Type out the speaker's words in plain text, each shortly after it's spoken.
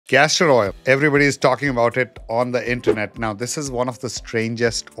Castor oil. Everybody is talking about it on the internet. Now, this is one of the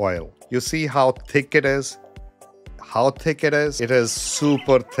strangest oil. You see how thick it is? How thick it is? It is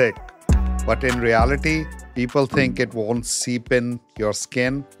super thick. But in reality, people think it won't seep in your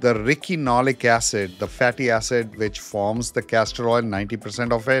skin. The retinolic acid, the fatty acid which forms the castor oil,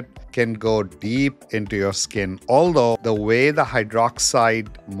 90% of it, can go deep into your skin. Although the way the hydroxide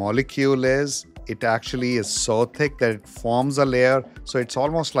molecule is, it actually is so thick that it forms a layer. So it's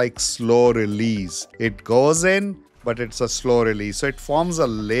almost like slow release. It goes in, but it's a slow release. So it forms a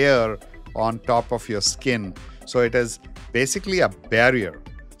layer on top of your skin. So it is basically a barrier.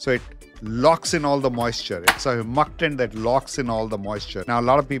 So it locks in all the moisture. It's a humectant that locks in all the moisture. Now, a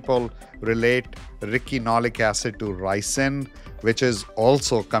lot of people relate retinolic acid to ricin, which is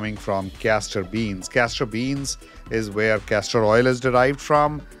also coming from castor beans. Castor beans is where castor oil is derived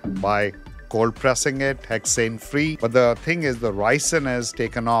from by cold pressing it, hexane free. But the thing is, the ricin is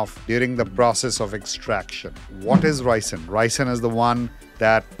taken off during the process of extraction. What is ricin? Ricin is the one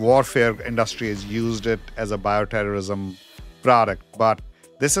that warfare industry has used it as a bioterrorism product, but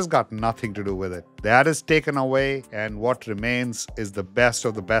this has got nothing to do with it. That is taken away, and what remains is the best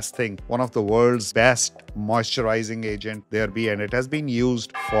of the best thing. One of the world's best moisturizing agent there be, and it has been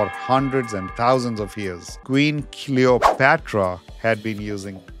used for hundreds and thousands of years. Queen Cleopatra had been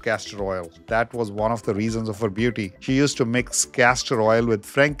using castor oil. That was one of the reasons of her beauty. She used to mix castor oil with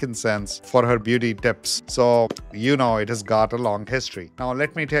frankincense for her beauty tips. So, you know, it has got a long history. Now,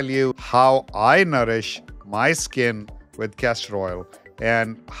 let me tell you how I nourish my skin with castor oil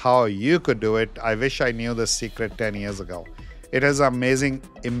and how you could do it. I wish I knew this secret 10 years ago. It is an amazing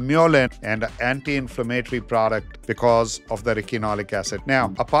emollient and anti-inflammatory product because of the retinolic acid.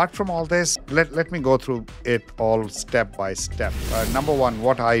 Now, apart from all this, let me go through it all step by step. Number one,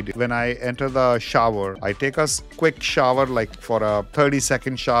 what I do. When I enter the shower, I take a quick shower, like for a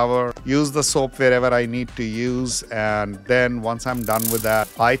 30-second shower, use the soap wherever I need to use, and then once I'm done with that,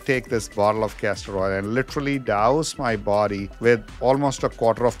 I take this bottle of castor oil and literally douse my body with almost a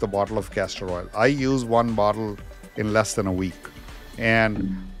quarter of the bottle of castor oil. I use one bottle in less than a week.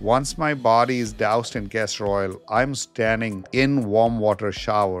 And once my body is doused in castor oil, I'm standing in warm water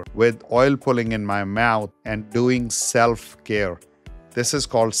shower with oil pulling in my mouth and doing self-care. This is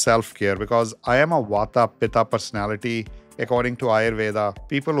called self-care because I am a Vata Pitta personality. According to Ayurveda,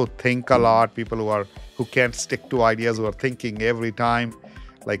 people who think a lot, people who can't stick to ideas, who are thinking every time,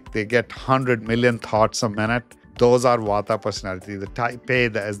 like they get 100 million thoughts a minute. Those are Vata personality, the type A,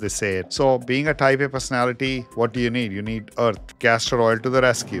 as they say it. So being a type A personality, what do you need? You need earth. Castor oil to the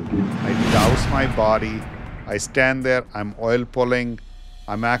rescue. I douse my body. I stand there. I'm oil pulling.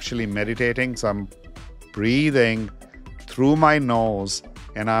 I'm actually meditating. So I'm breathing through my nose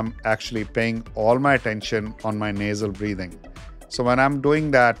and I'm actually paying all my attention on my nasal breathing. So when I'm doing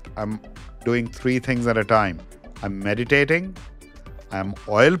that, I'm doing three things at a time. I'm meditating, I'm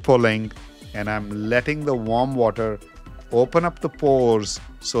oil pulling, and I'm letting the warm water open up the pores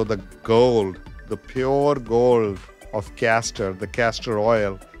so the gold, the pure gold of castor, the castor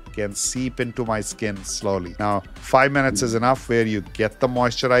oil, can seep into my skin slowly. Now, 5 minutes is enough where you get the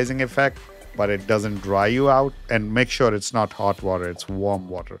moisturizing effect, but it doesn't dry you out. And make sure it's not hot water, it's warm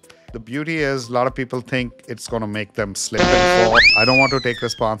water. The beauty is, a lot of people think it's going to make them slip and fall. I don't want to take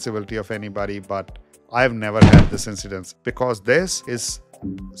responsibility of anybody, but I've never had this incident because this is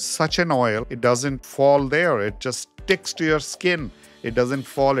such an oil. It doesn't fall there. It just sticks to your skin. It doesn't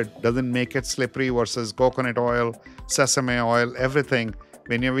fall. It doesn't make it slippery versus coconut oil, sesame oil, everything.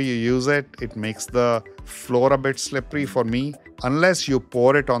 Whenever you use it, it makes the floor a bit slippery for me. Unless you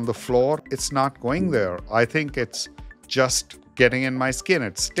pour it on the floor, it's not going there. I think it's just getting in my skin.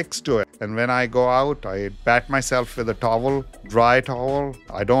 It sticks to it. And when I go out, I pat myself with a towel, dry towel.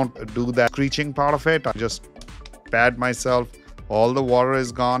 I don't do that screeching part of it. I just pat myself. All the water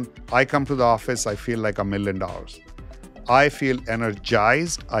is gone. I come to the office, I feel like $1 million. I feel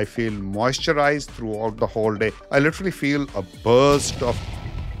energized. I feel moisturized throughout the whole day. I literally feel a burst of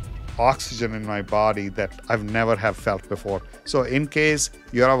oxygen in my body that I've never have felt before. So in case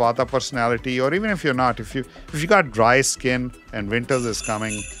you're a Vata personality, or even if you're not, if you got dry skin and winters is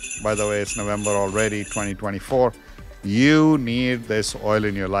coming, by the way, it's November already, 2024, you need this oil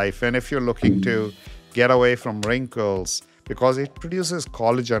in your life. And if you're looking to get away from wrinkles, because it produces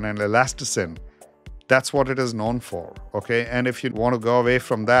collagen and elasticin. That's what it is known for, okay? And if you want to go away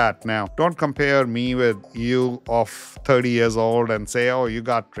from that, now, don't compare me with you of 30 years old and say, oh, you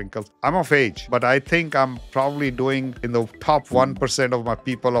got wrinkles. I'm of age, but I think I'm probably doing in the top 1% of my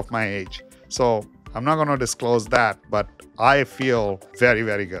people of my age. So I'm not going to disclose that, but I feel very,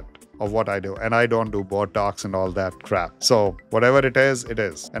 very good. of what I do. And I don't do Botox and all that crap. So whatever it is, it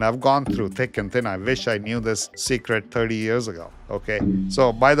is. And I've gone through thick and thin. I wish I knew this secret 30 years ago. Okay.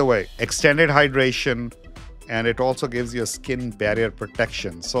 So by the way, extended hydration, and it also gives you a skin barrier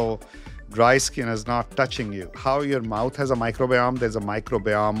protection. So dry skin is not touching you. How your mouth has a microbiome, there's a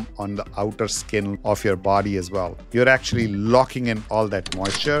microbiome on the outer skin of your body as well. You're actually locking in all that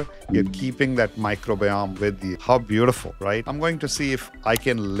moisture. You're keeping that microbiome with you. How beautiful, right? I'm going to see if I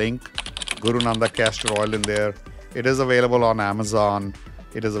can link Guru Nanda castor oil in there. It is available on Amazon.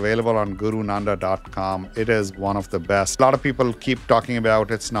 It is available on gurunanda.com. It is one of the best. A lot of people keep talking about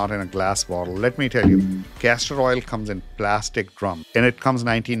it's not in a glass bottle. Let me tell you, castor oil comes in plastic drum, and it comes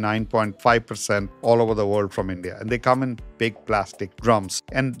 99.5% all over the world from India. And they come in big plastic drums.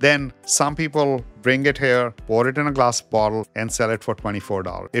 And then some people bring it here, pour it in a glass bottle, and sell it for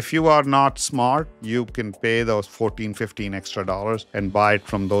 $24. If you are not smart, you can pay those $14, $15 extra and buy it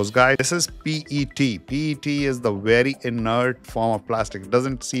from those guys. This is PET. PET is the very inert form of plastic. It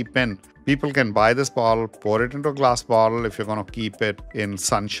doesn't seep in. People can buy this bottle, pour it into a glass bottle if you're going to keep it in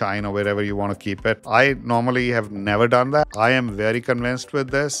sunshine or wherever you want to keep it. I normally have never done that. I am very convinced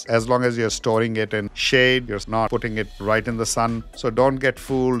with this. As long as you're storing it in shade, you're not putting it right in the sun. So don't get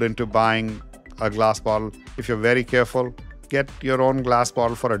fooled into buying a glass bottle. If you're very careful, get your own glass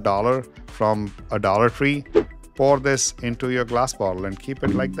bottle for $1 from a Dollar Tree. Pour this into your glass bottle and keep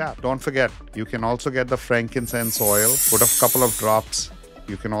it like that. Don't forget, you can also get the frankincense oil. Put a couple of drops.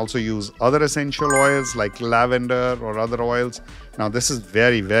 You can also use other essential oils like lavender or other oils. Now this is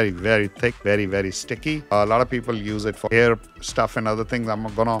very, very, very thick, very, very sticky. A lot of people use it for hair stuff and other things. I'm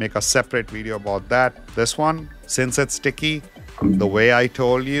gonna make a separate video about that. This one, since it's sticky, the way I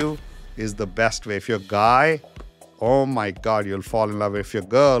told you is the best way. If you're a guy, oh my God, you'll fall in love. If you're a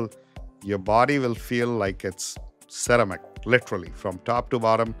girl, your body will feel like it's ceramic, literally from top to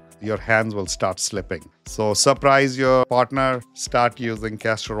bottom. Your hands will start slipping. So surprise your partner, start using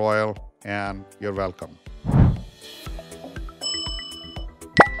castor oil, and you're welcome.